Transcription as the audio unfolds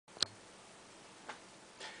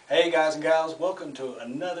Hey guys and gals, welcome to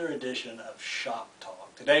another edition of Shop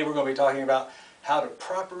Talk. Today we're going to be talking about how to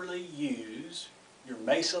properly use your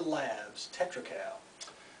Mesa Labs TetraCal.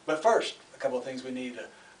 But first, a couple of things we need to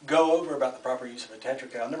go over about the proper use of a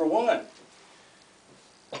TetraCal. Number one,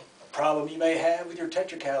 a problem you may have with your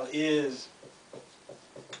TetraCal is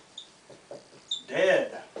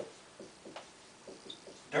dead,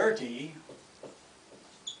 dirty,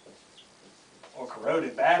 or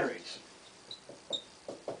corroded batteries.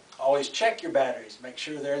 Always check your batteries. Make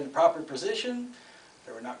sure they're in the proper position,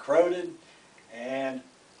 they were not corroded, and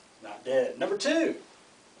not dead. Number two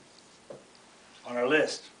on our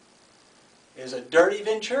list is a dirty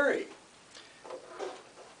Venturi.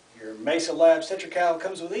 Your Mesa Labs TetraCal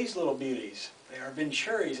comes with these little beauties. They are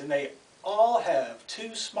Venturis, and they all have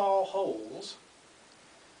two small holes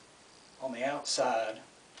on the outside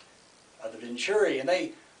of the Venturi, and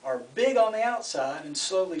they are big on the outside and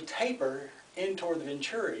slowly taper in toward the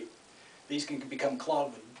Venturi. These can become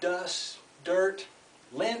clogged with dust, dirt,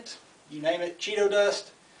 lint, you name it, Cheeto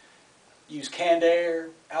dust. Use canned air,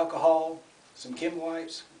 alcohol, some Chem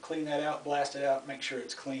wipes, clean that out, blast it out, make sure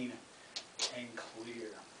it's clean and clear.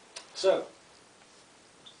 So,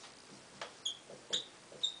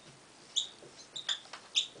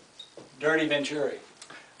 dirty Venturi.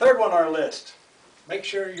 Third one on our list, make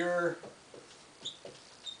sure your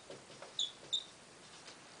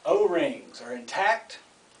O-rings are intact,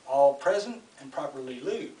 all present, and properly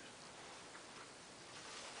lubed.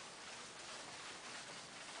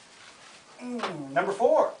 Number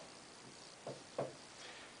four,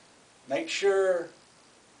 make sure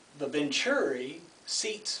the Venturi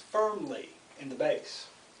seats firmly in the base.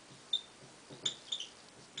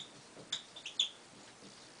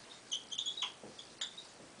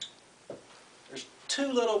 There's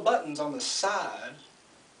two little buttons on the side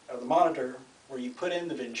of the monitor where you put in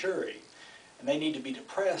the Venturi, and they need to be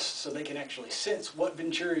depressed so they can actually sense what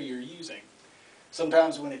Venturi you're using.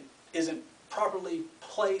 Sometimes when it isn't properly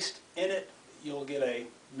placed in it, you'll get a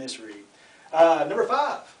misread. Number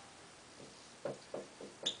five,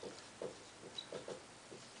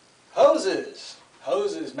 hoses.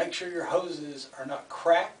 Hoses, make sure your hoses are not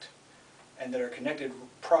cracked and that are connected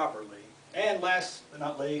properly. And last but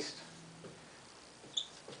not least,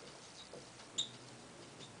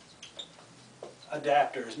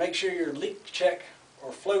 adapters. Make sure your leak check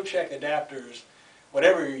or flow check adapters,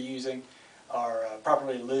 whatever you're using, are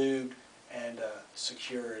properly lubed and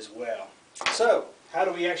secure as well. So, how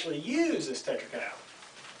do we actually use this TetraCal?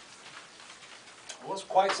 Well, it's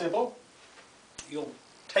quite simple. You'll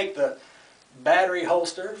take the battery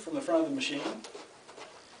holster from the front of the machine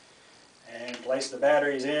and place the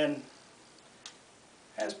batteries in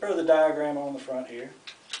as per the diagram on the front here.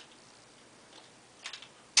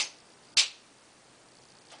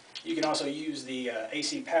 You can also use the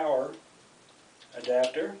AC power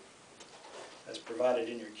adapter that's provided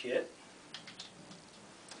in your kit.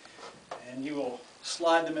 And you will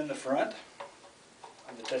slide them in the front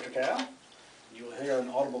of the TetraCal. You will hear an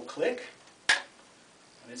audible click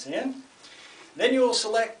when it's in. Then you will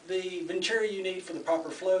select the Venturi you need for the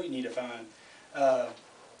proper flow you need to find. It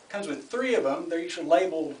comes with three of them. They're usually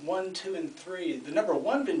labeled 1, 2, and 3. The number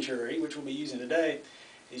 1 Venturi, which we'll be using today,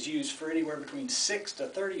 is used for anywhere between 6 to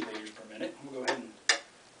 30 liters per minute. We'll go ahead and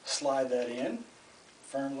slide that in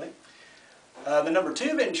firmly. The number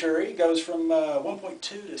 2 Venturi goes from 1.2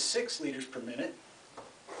 to 6 liters per minute.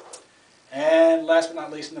 And last but not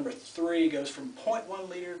least, number 3 goes from 0.1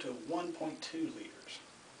 liter to 1.2 liters.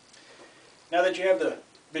 Now that you have the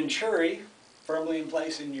Venturi firmly in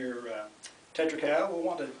place in your TetraCal, we'll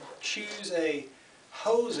want to choose a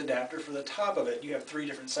hose adapter for the top of it. You have 3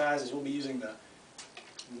 different sizes. We'll be using the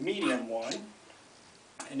medium one,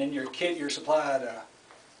 and in your kit you're supplied a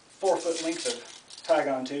 4-foot length of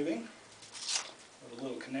Tygon tubing with a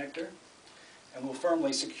little connector, and we'll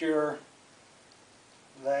firmly secure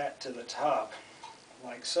that to the top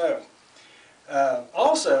like so.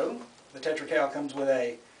 Also, the TetraCal comes with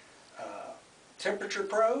a temperature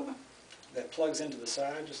probe that plugs into the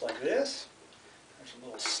side just like this. There's a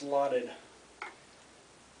little slotted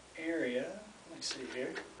area, let me see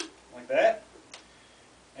here, like that.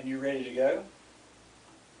 And you're ready to go.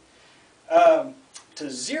 To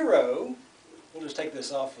zero, we'll just take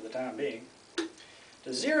this off for the time being.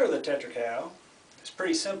 To zero the TetraCal, it's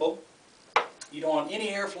pretty simple. You don't want any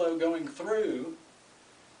airflow going through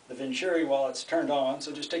the Venturi while it's turned on,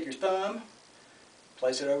 so just take your thumb,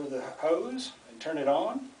 place it over the hose, and turn it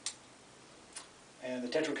on. And the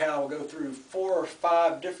TetraCal will go through 4 or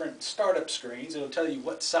 5 different startup screens. It'll tell you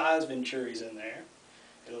what size Venturi's in there.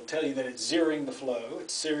 It'll tell you that it's zeroing the flow,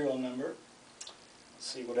 its serial number. Let's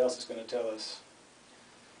see what else it's going to tell us.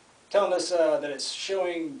 telling us that it's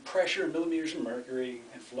showing pressure in millimeters of mercury,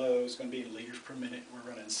 and flow is going to be in liters per minute. We're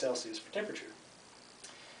running Celsius for temperature.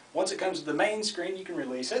 Once it comes to the main screen, you can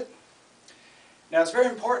release it. Now, it's very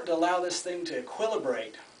important to allow this thing to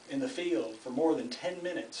equilibrate in the field for more than 10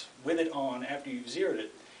 minutes with it on after you've zeroed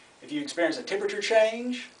it. If you experience a temperature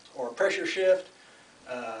change or a pressure shift,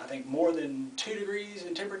 I think more than 2 degrees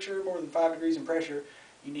in temperature, more than 5 degrees in pressure,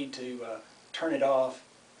 you need to turn it off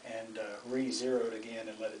and re-zero it again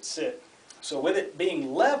and let it sit. So with it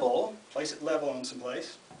being level, place it level on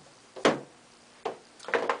someplace.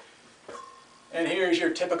 And here's your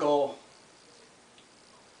typical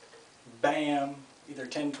BAM, either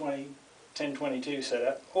 1020, 1022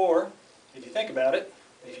 setup, or if you think about it,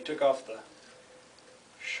 if you took off the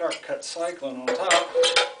sharp cut cyclone on top,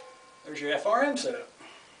 there's your FRM setup.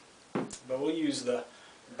 But we'll use the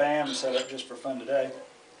BAM setup just for fun today.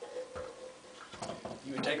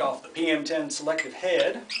 You would take off the PM10 selective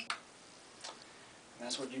head, and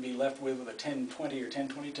that's what you'd be left with a 1020 or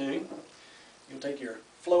 1022. You'll take your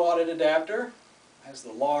flow audit adapter, has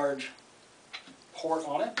the large port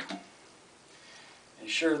on it.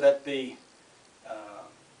 Ensure that the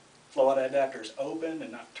flow audit adapter is open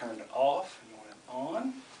and not turned off. You want it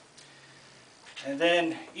on. And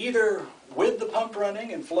then either with the pump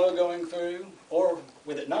running and flow going through, or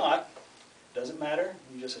with it not, doesn't matter.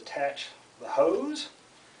 You just attach the hose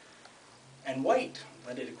and wait.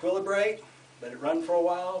 Let it equilibrate. Let it run for a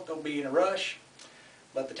while. Don't be in a rush.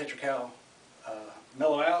 Let the TetraCal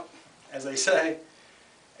mellow out, as they say,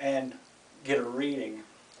 and get a reading.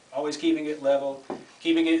 Always keeping it level,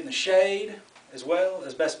 keeping it in the shade as well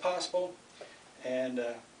as best possible, and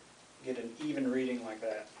get an even reading like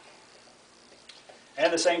that.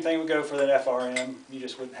 And the same thing would go for that FRM. You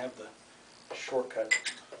just wouldn't have the shortcut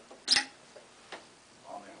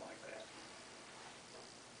on there like that.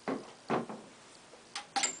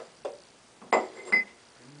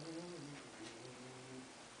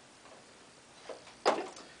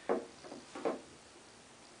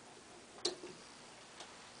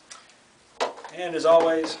 And as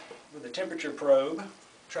always, with the temperature probe,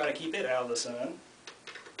 try to keep it out of the sun.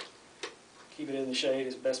 Keep it in the shade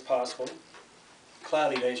as best possible.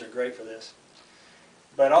 Cloudy days are great for this.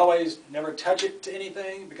 But always never touch it to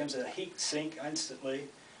anything. It becomes a heat sink instantly.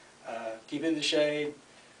 Keep it in the shade.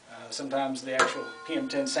 Sometimes the actual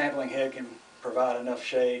PM10 sampling head can provide enough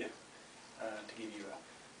shade to give you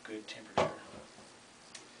a good temperature.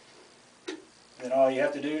 Then all you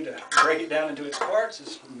have to do to break it down into its parts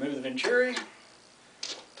is remove the venturi,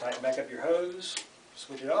 tighten back up your hose,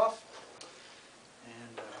 switch it off,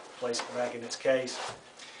 and place it back in its case.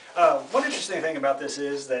 One interesting thing about this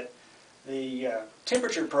is that the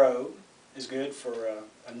temperature probe is good for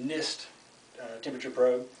a NIST temperature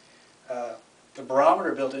probe. The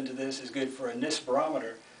barometer built into this is good for a NIST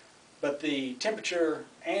barometer, but the temperature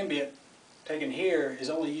ambient taken here is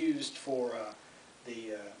only used for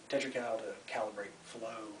the TetraCal to calibrate flow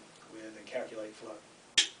with and calculate flow.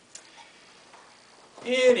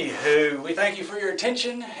 Anywho, we thank you for your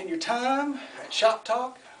attention and your time at Shop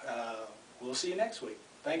Talk. We'll see you next week.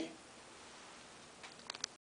 Thank you.